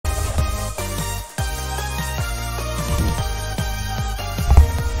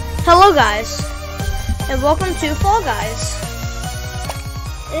Hello guys, and welcome to Fall Guys.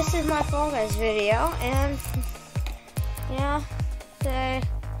 This is my Fall Guys video, and yeah, today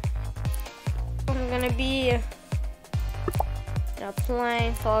I'm gonna be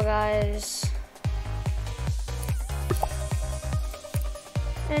playing Fall Guys,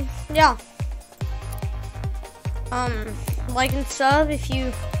 and yeah, like and sub if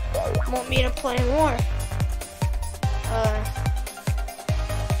you want me to play more.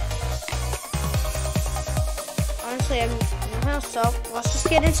 Honestly, so let's just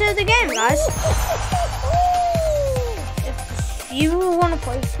get into the game, guys. If you want to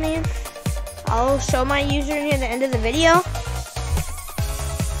play with me, I'll show my user near the end of the video.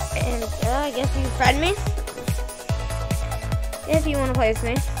 And I guess you friend me if you want to play with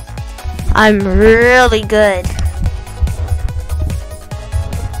me. I'm really good.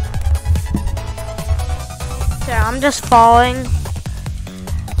 So I'm just following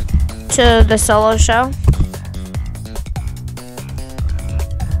to the solo show.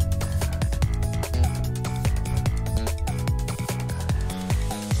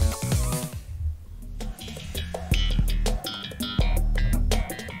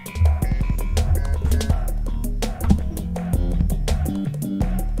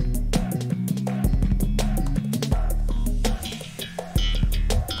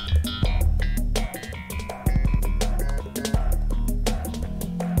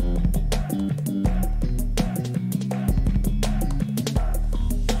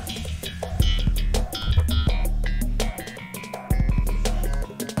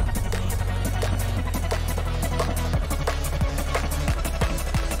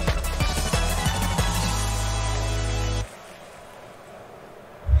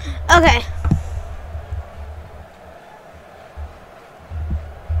 Okay.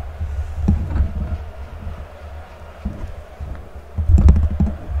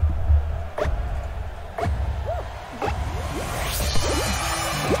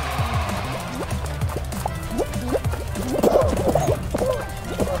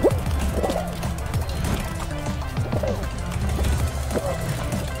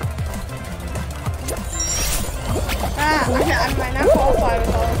 I might not qualify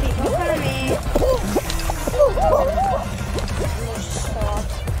with all the people in front of me.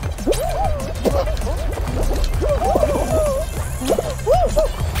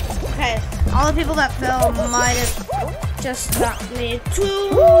 Okay, all the people that fell might have just got me too.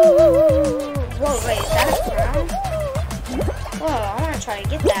 Whoa, wait, is that a crown? Whoa, I want to try to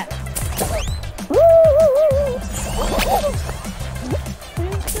get that.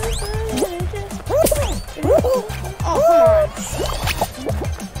 Oh, come on.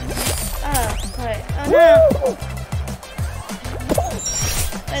 Wait. Oh, no.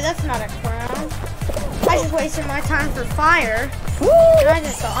 Wait, that's not a crown. I just wasted my time for fire. And I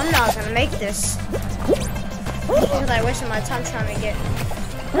just thought, I'm not going to make this. Because I wasted my time trying to get...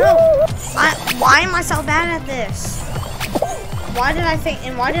 No. Why am I so bad at this? Why did I think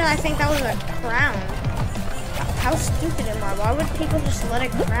that was a crown? How stupid am I? Why would people just let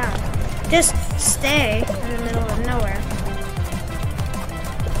it crown? Just stay in the middle of nowhere.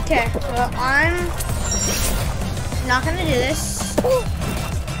 Okay, well, I'm not gonna do this.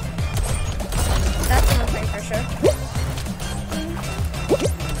 That's one thing for sure.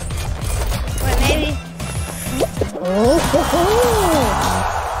 Wait, maybe.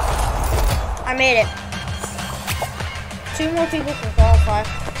 I made it. 2 more people can qualify.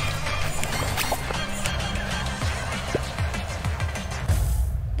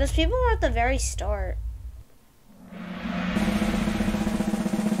 Those people were at the very start.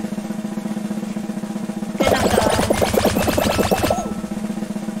 Good enough,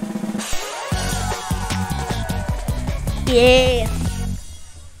 yeah.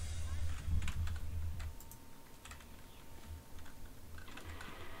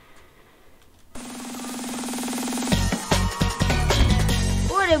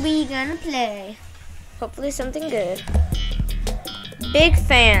 What are we gonna play? Hopefully something good. Big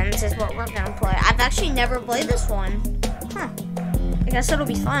Fans is what we're gonna play. I've actually never played this one. Huh. I guess it'll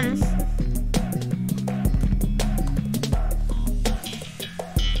be fun.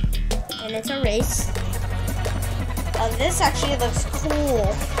 And it's a race. This actually looks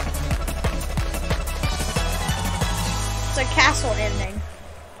cool. It's a castle ending.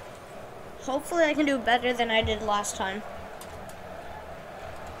 Hopefully I can do better than I did last time.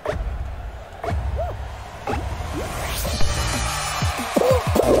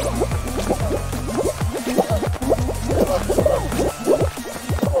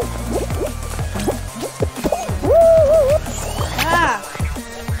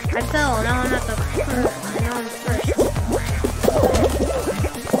 I fell. Now I'm at the first. Now I'm first.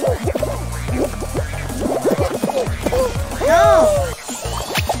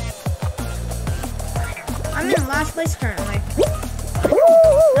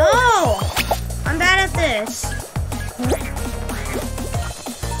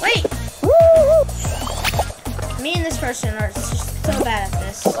 Christian are just so bad at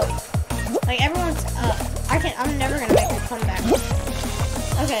this. Like everyone's I'm never gonna make a comeback.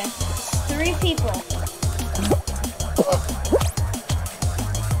 Okay, 3 people.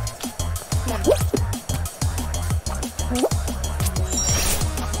 Come on.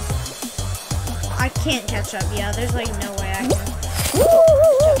 I can't catch up. Yeah, there's like no way I can.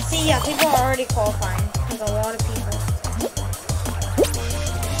 See, yeah, people are already qualifying. There's a lot of people.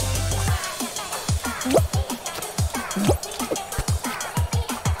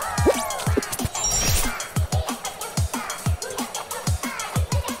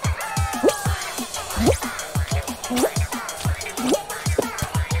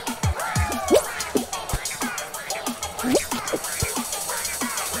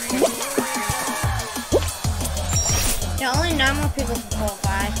 Yeah, only 9 more people can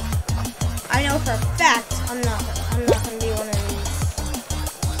qualify. I know for a fact I'm not gonna be one of these.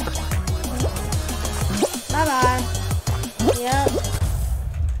 Bye bye. Yep.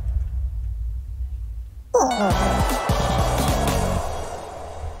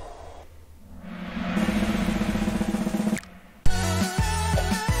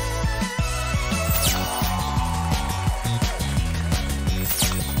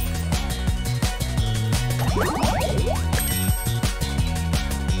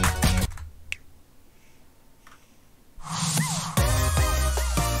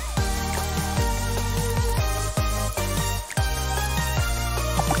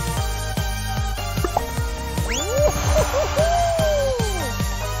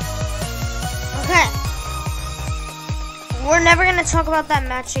 We're never gonna talk about that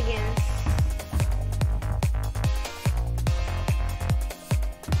match again.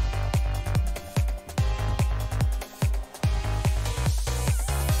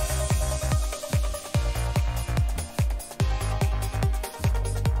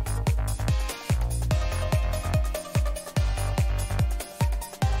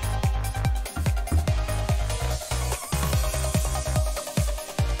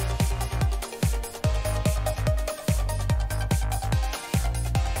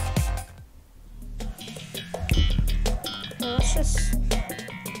 Let's just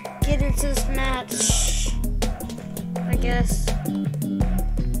get into this match, I guess.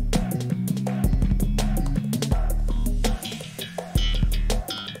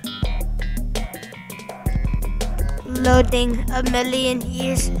 Loading a million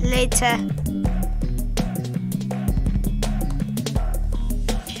years later.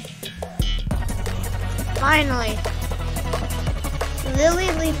 Finally.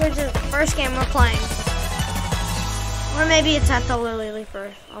 Lily Leapers is the first game we're playing. Or maybe it's at the Lily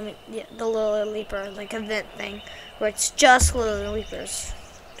Leaper, yeah, the Lily Leaper, like, event thing, where it's just Lily Leapers.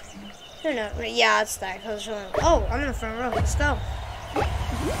 Who knows? Yeah, it's that. Oh, I'm in the front row. Let's go.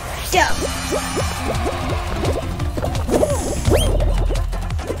 Go.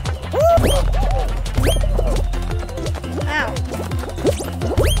 Ow.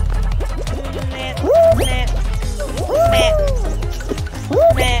 Meh. Meh. Meh.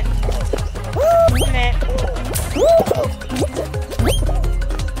 Meh. Meh.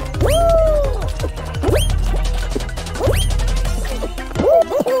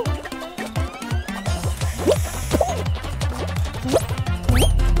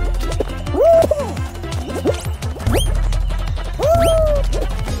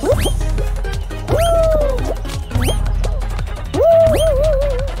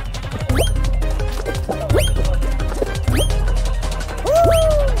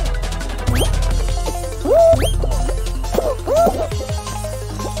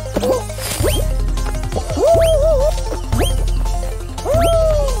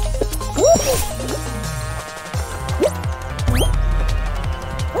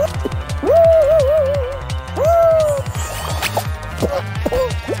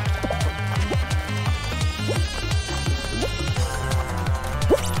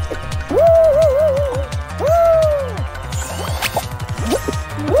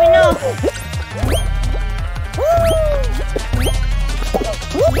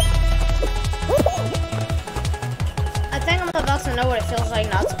 I think I'm about to know what it feels like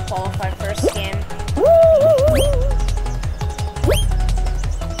not to qualify first game.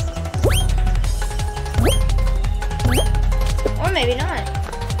 Or maybe not.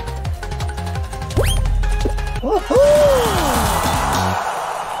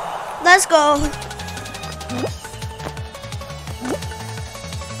 Let's go.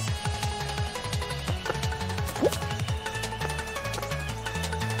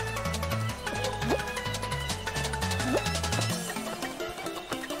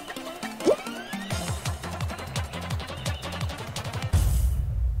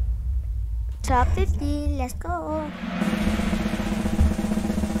 top 50. Let's go.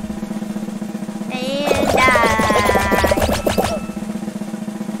 And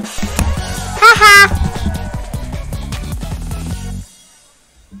haha.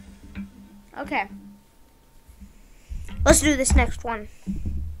 Okay. Let's do this next one.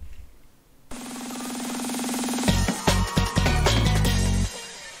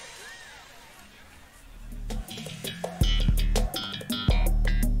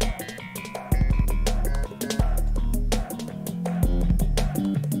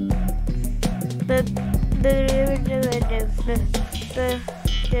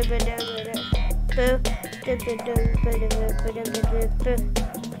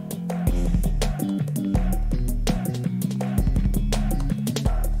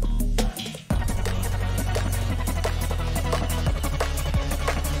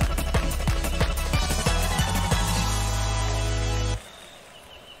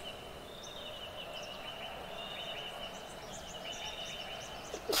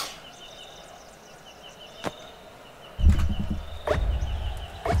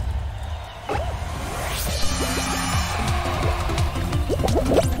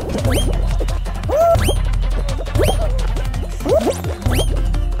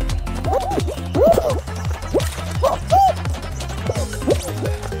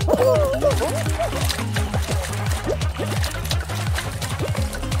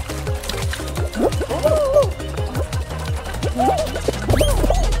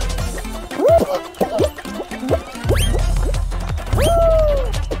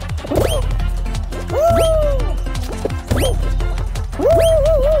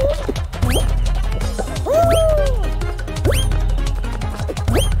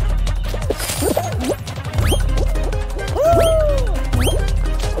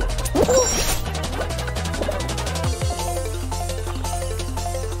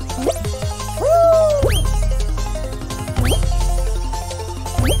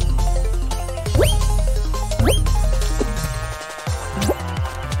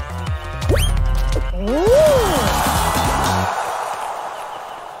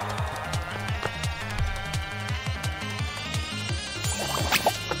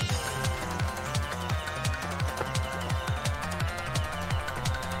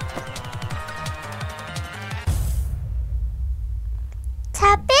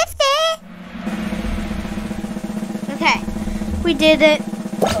 Okay, we did it.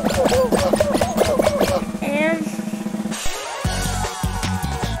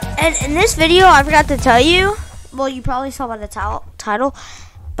 And in this video, I forgot to tell you, well, you probably saw by the title,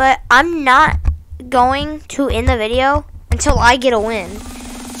 but I'm not going to end the video until I get a win.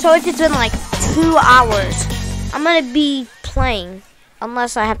 So if it's been like 2 hours, I'm going to be playing,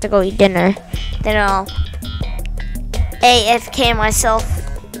 unless I have to go eat dinner. Then I'll AFK myself.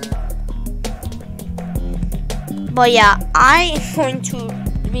 But yeah, I am going to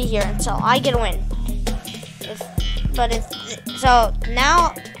be here until I get a win. So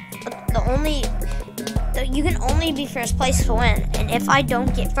now, you can only be first place to win. And if I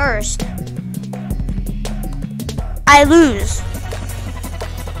don't get first, I lose.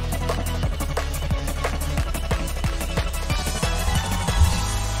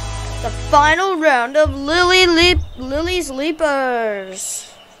 The final round of Lily's Leapers.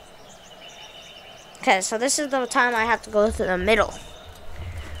 Okay, so this is the time I have to go to the middle.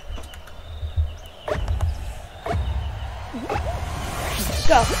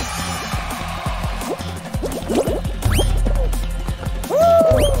 Go.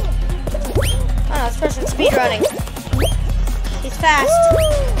 Oh, this person's speed running. He's fast.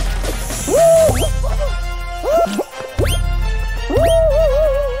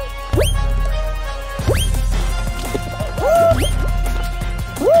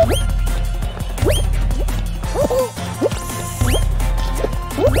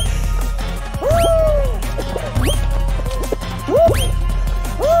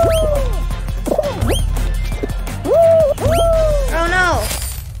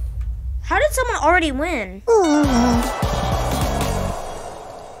 Already win. Well,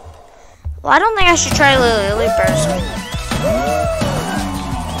 I don't think I should try Lily Leapers.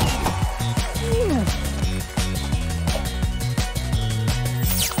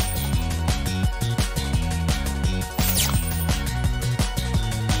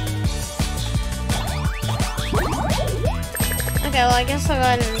 Okay, well, I guess I'll go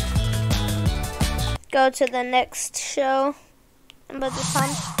ahead and go to the next show. But this time,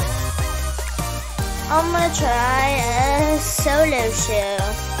 I'm gonna try a solo show.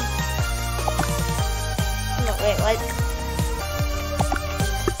 No, wait, what?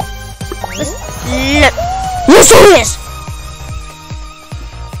 Listen to this!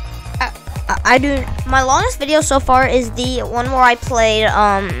 My longest video so far is the one where I played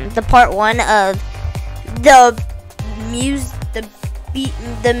the part 1 of the music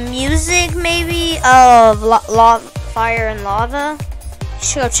maybe of Fire and Lava. You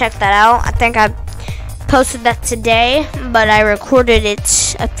should go check that out. I think I posted that today, but I recorded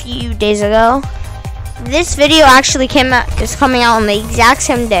it a few days ago. This video actually is coming out on the exact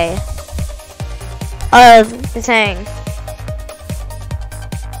same day of the thing.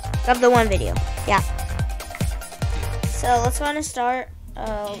 Of the one video. Yeah. So let's go and start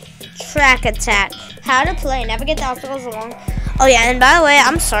Track Attack. How to play, navigate the obstacles along. Oh yeah, and by the way,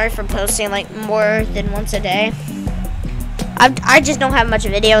 I'm sorry for posting like more than once a day. I just don't have much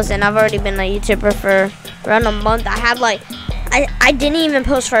videos, and I've already been a YouTuber for around a month. I didn't even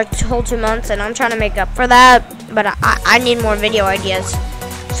post for a whole 2 months, and I'm trying to make up for that, but I need more video ideas.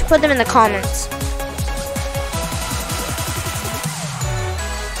 So put them in the comments.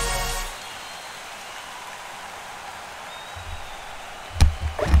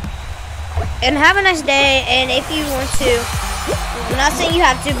 And have a nice day, and if you want to, I'm not saying you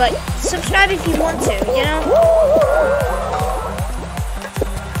have to, but subscribe if you want to, you know?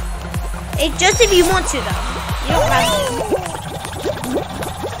 Just if you want to, though. You don't have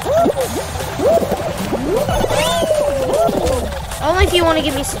to. Only if you want to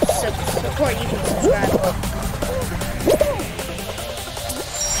give me some support, you can subscribe.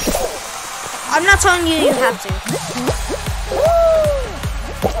 I'm not telling you you have to.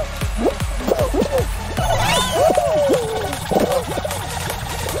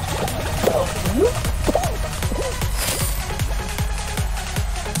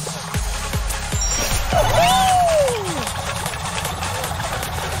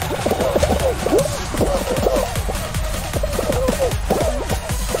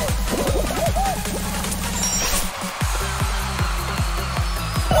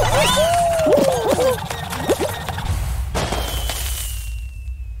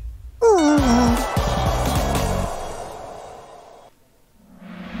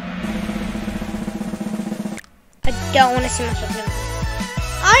 I don't want to see myself doing this.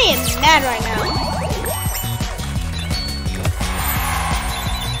 I am mad right now.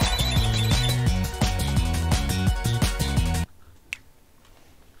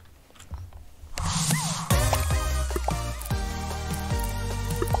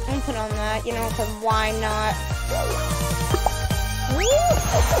 I'm gonna put on that, you know, because why not?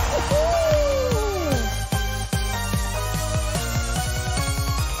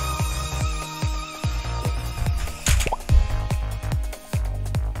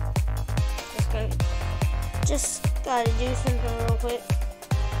 Just gotta do something real quick.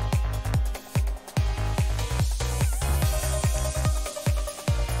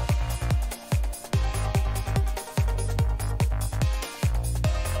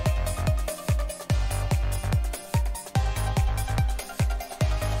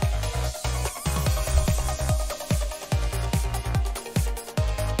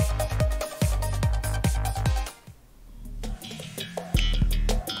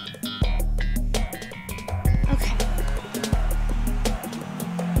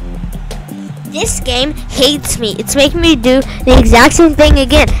 This game hates me. It's making me do the exact same thing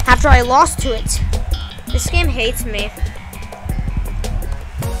again after I lost to it. This game hates me.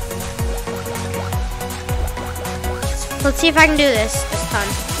 Let's see if I can do this time.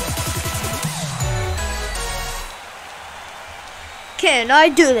 Can I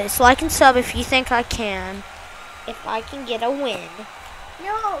do this? Like and sub if you think I can. If I can get a win.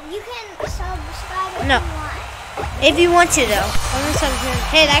 No, you can subscribe if No. you want. If you want to, though.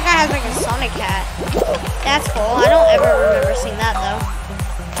 Hey, that guy has like a Sonic hat. That's cool. I don't ever remember seeing that, though.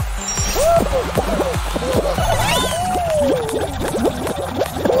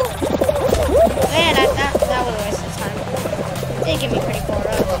 Man, that was a waste of time. It did get me pretty far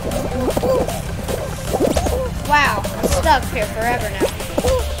up. Wow, I'm stuck here forever now.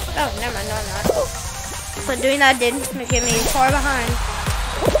 Oh, never mind, no, I'm not. But doing that did get me far behind.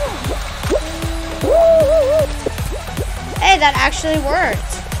 Hey, that actually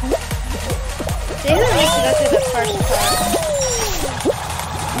worked. See who needs to go through the first part?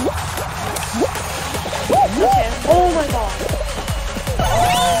 Okay. Oh my god.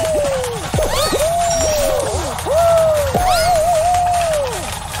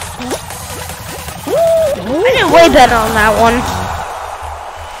 I did way better on that one.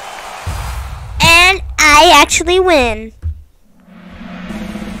 And I actually win.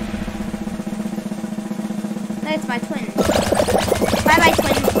 That's my twin. Bye-bye,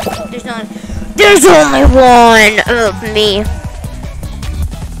 twin. There's only one of me.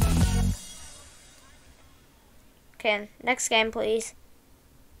 Okay, next game, please.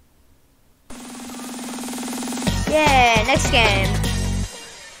 Yeah, next game.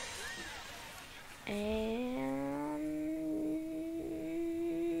 And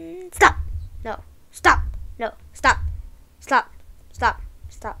stop. No. Stop. No. Stop. Stop. Stop.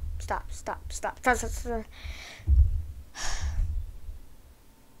 Stop. Stop. Stop. Stop. Stop. Stop. Stop.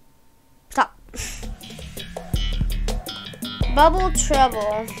 Stop. Bubble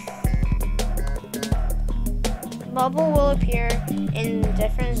trouble. Bubble will appear in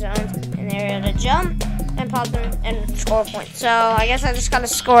different zones in the area to jump and pop them and score points. So I guess I just gotta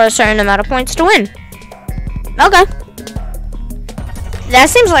score a certain amount of points to win. Okay. That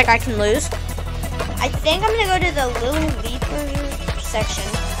seems like I can lose. I think I'm gonna go to the Little Leaper section.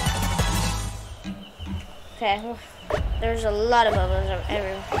 Okay. There's a lot of bubbles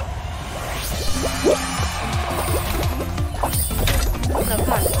everywhere. No,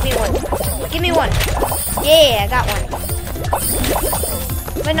 come on, give me one. Give me one. Yeah, I got one.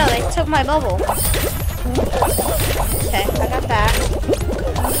 Wait, no, they took my bubble. Okay, I got that.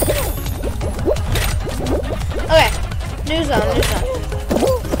 Okay, new zone, new zone.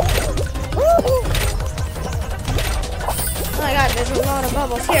 Oh my god, there's a lot of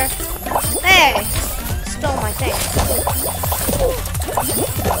bubbles here. Hey, stole my thing.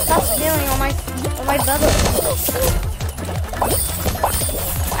 Stop stealing all my bubbles.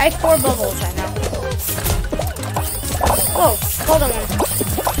 I have 4 bubbles right now. Whoa, hold on.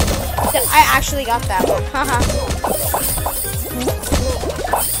 I actually got that one. Haha.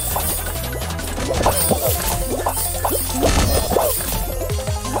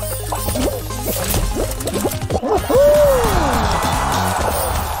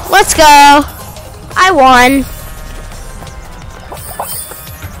 Let's go. I won.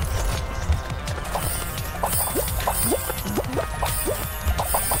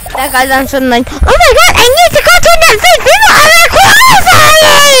 That guy's on something like, oh my god, I need to go to Netflix. People are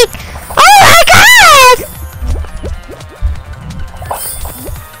qualifying. Oh my god.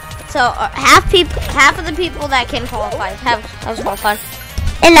 So half of the people that can qualify have qualified,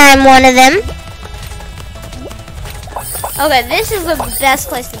 and I'm one of them. Okay, this is the best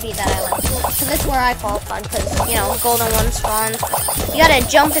place to be that I like. So this is where I qualified because, you know, golden one spawns. You gotta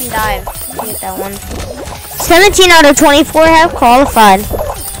jump and dive to get that one. 17 out of 24 have qualified.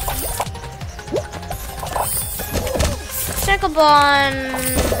 Check up on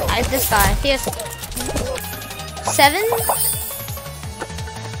this guy. He has 7,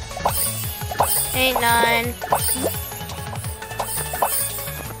 8, 9.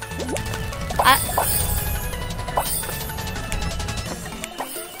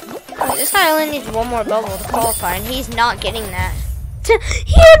 This guy only needs 1 more bubble to qualify, and he's not getting that. He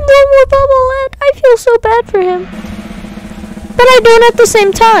had 1 more bubble left. I feel so bad for him, but I don't at the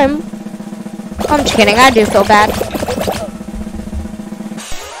same time. I'm just kidding. I do feel bad.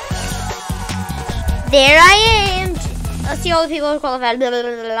 There I am. Let's see all the people who qualified. Blah, blah,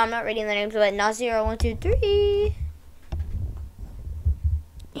 blah, blah. I'm not reading the names, but not 0, 1, 2, 3.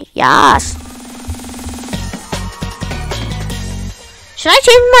 Yes. Should I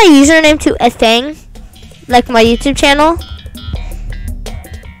change my username to a thing? Like my YouTube channel?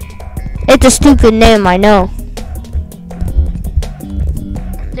 It's a stupid name, I know.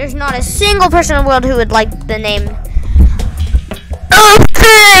 There's not a single person in the world who would like the name a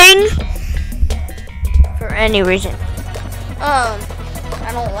thing for any reason.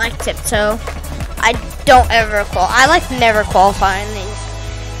 I don't like Tiptoe. I don't ever I like never qualify in these.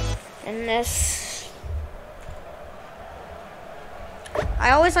 In this.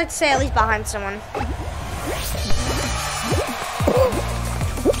 I always like to say at least behind someone.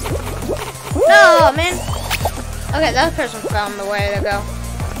 No, man. Okay, that person found the way to go.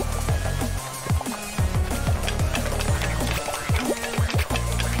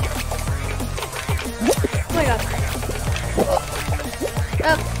 Oh my god.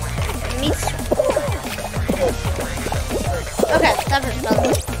 Oh, meets. Okay, that person found the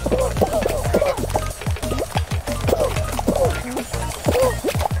way.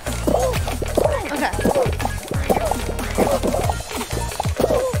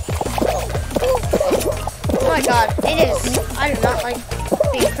 Oh my god, it is. I do not like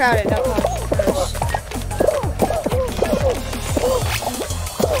being crowded up on this.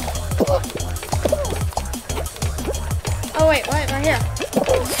 Oh wait, right here.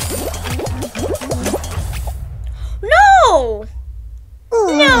 No!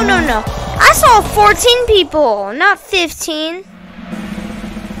 No. I saw 14 people, not 15.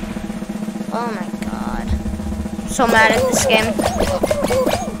 Oh my god. I'm so mad at this game.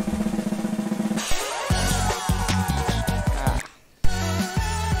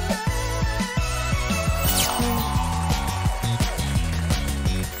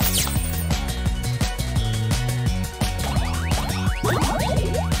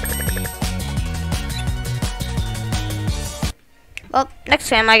 Next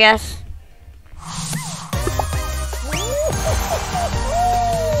time, I guess.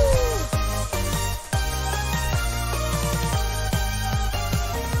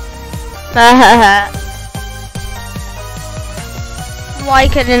 Why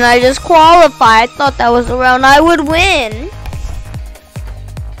couldn't I just qualify? I thought that was the round I would win.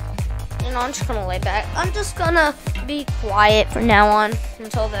 You know, I'm just gonna lay back. I'm just gonna be quiet from now on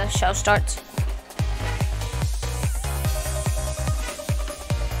until the show starts.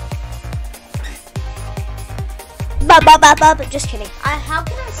 Just kidding. How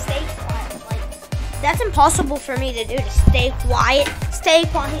can I stay quiet? Like, that's impossible for me to do. To stay quiet. Stay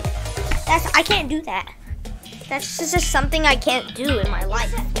quiet. I can't do that. That's just something I can't do in my life.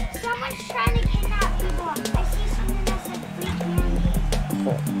 Someone's trying to kidnap people. I see something that said free candy.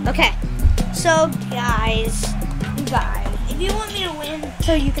 Cool. Okay. So, guys, if you want me to win,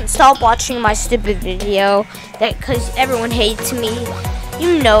 so you can stop watching my stupid video, because everyone hates me.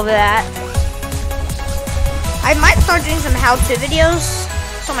 You know that. I might start doing some how-to videos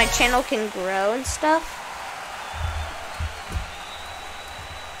so my channel can grow and stuff.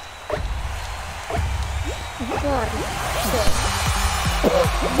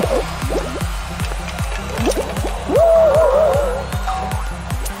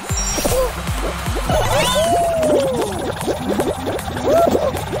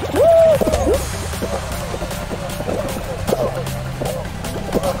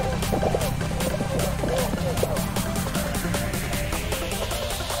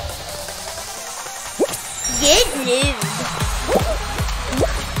 Get nude.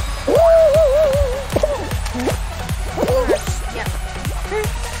 Yeah.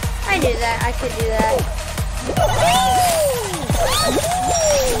 I knew that. I could do that.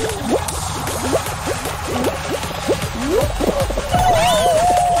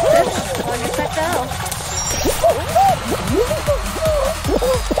 Where did that go?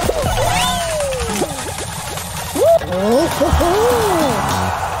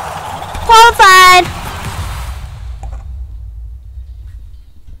 Qualified.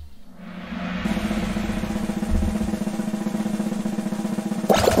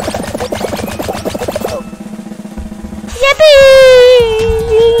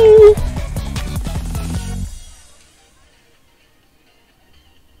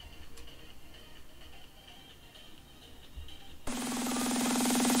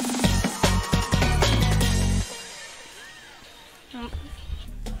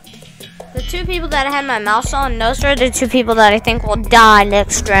 The two people that I had my mouse on, those are the two people that I think will die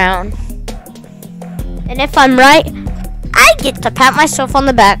next round. And if I'm right, I get to pat myself on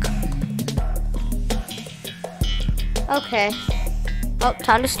the back. Okay. Oh,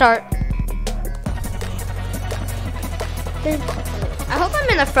 time to start. I hope I'm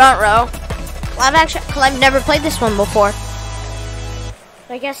in the front row. Well, I've never played this one before.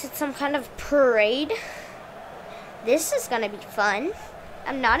 I guess it's some kind of parade. This is gonna be fun.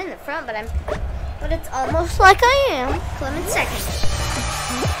 I'm not in the front, but it's almost like I am. I'm in second.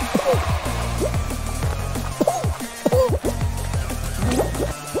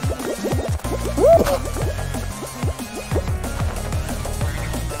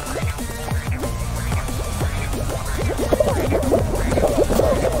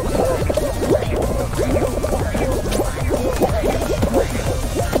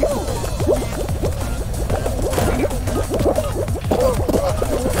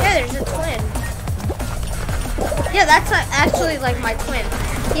 Yeah, that's actually like my twin.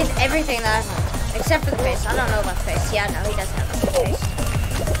 He has everything that I have, except for the face. I don't know about the face. Yeah, no, he doesn't have the face.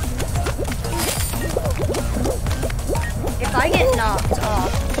 If I get knocked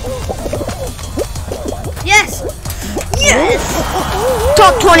off. Yes! Yes!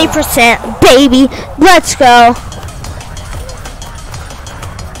 Top 20%, baby. Let's go.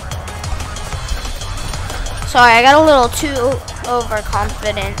 Sorry, I got a little too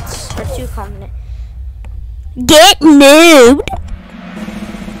overconfident. Or too confident. Get noobed.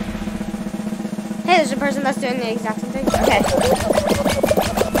 Hey, there's a person that's doing the exact same thing. Okay.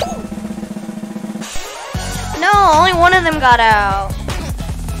 No, only one of them got out.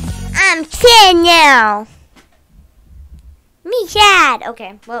 I'm sad now. Me sad.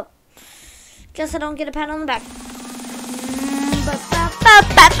 Okay, well, guess I don't get a pat on the back.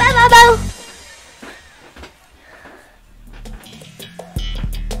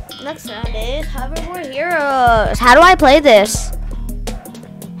 Next round is Hoverboard Heroes. How do I play this?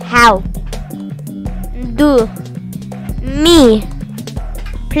 How do me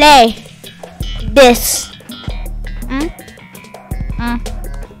play this?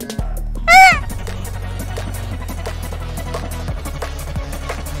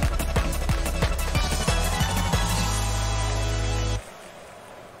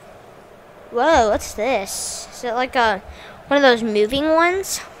 Whoa, what's this? Is it like one of those moving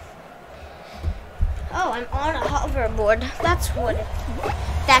ones? Oh, I'm on a hoverboard. That's what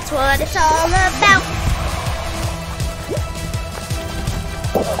it's all about.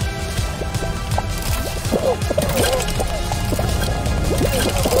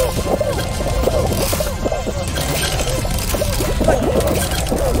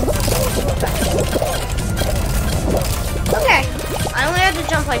 Okay, I only have to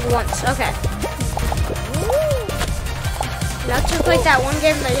jump like once. Okay. Not just like that one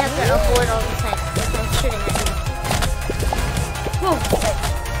game that you have to avoid all the time. I'm shooting at you. Whoa.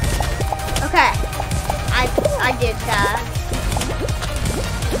 Okay, I did that.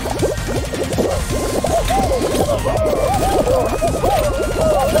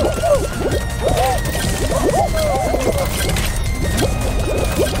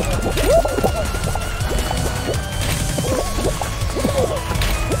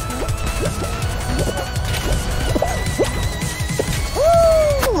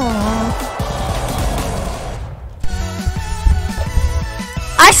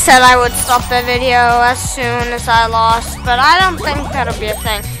 I said I would stop the video as soon as I lost, but I don't think that'll be a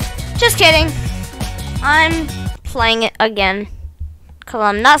thing. Just kidding. I'm playing it again. Because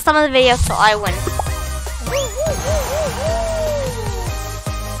I'm not stopping the video till I win.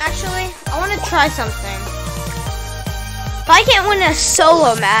 Actually, I want to try something. If I can't win a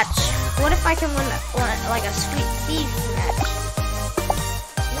solo match, what if I can win like a Sweet Thieves match?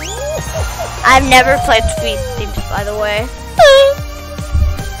 I've never played Sweet Thieves, by the way.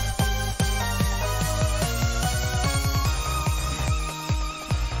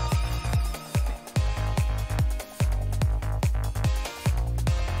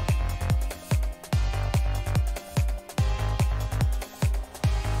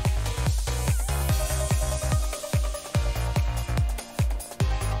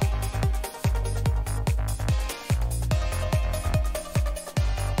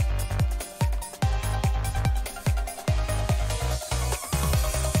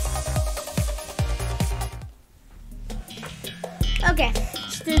 Okay,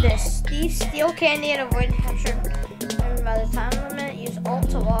 let's do this. Steve, steal candy and avoid capture. And by the time limit, use alt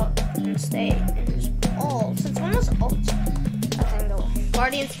to walk and stay in his alt. Since when was alt? That thing though.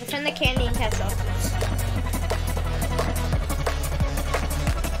 Guardians, defend the candy and catch ultimates.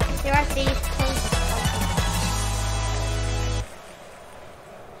 You're right, Steve.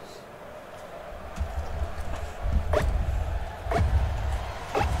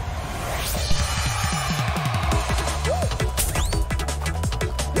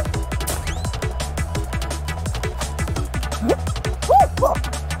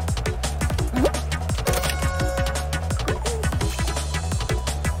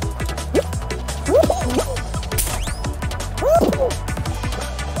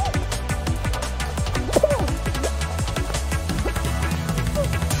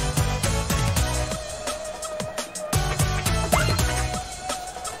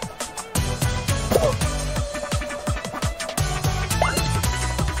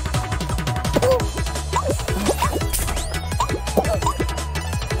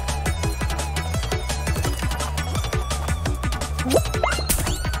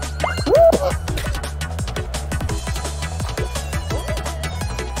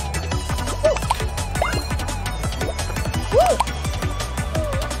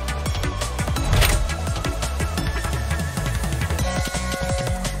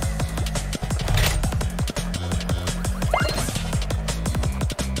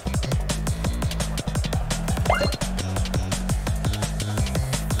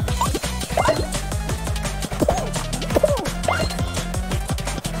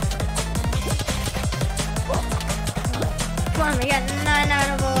 We got 9 out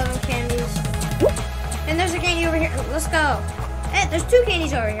of 11 candies. And there's a candy over here. Let's go. Hey, there's 2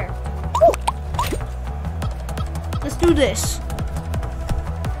 candies over here. Let's do this.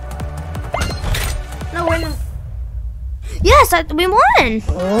 No, wait. No. Yes, we won.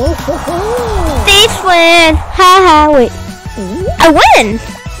 Thieves win. Ha ha. Wait. I win.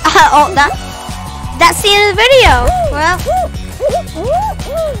 Oh, that's the end of the video. Well,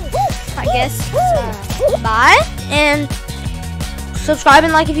 I guess bye and subscribe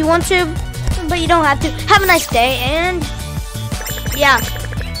and like if you want to, but you don't have to. Have a nice day, and yeah.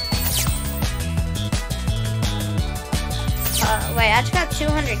 Wait, I just got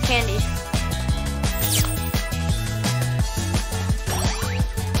 200 candies.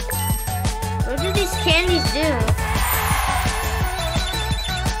 What do these candies do?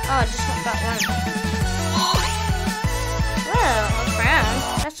 Oh, I just got one. Whoa, a crown.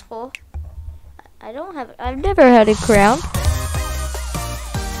 That's cool. I've never had a crown.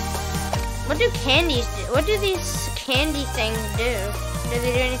 What do candies do? What do these candy things do? Do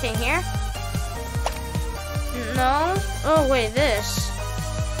they do anything here? No? Oh, wait, this.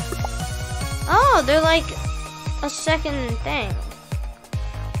 Oh, they're like a second thing.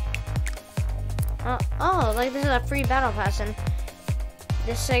 Oh, like this is a free battle pass, and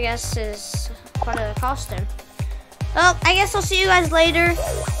this, I guess, is part of the costume. Well, I guess I'll see you guys later.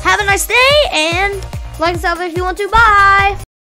 Have a nice day, and like and sub if you want to. Bye!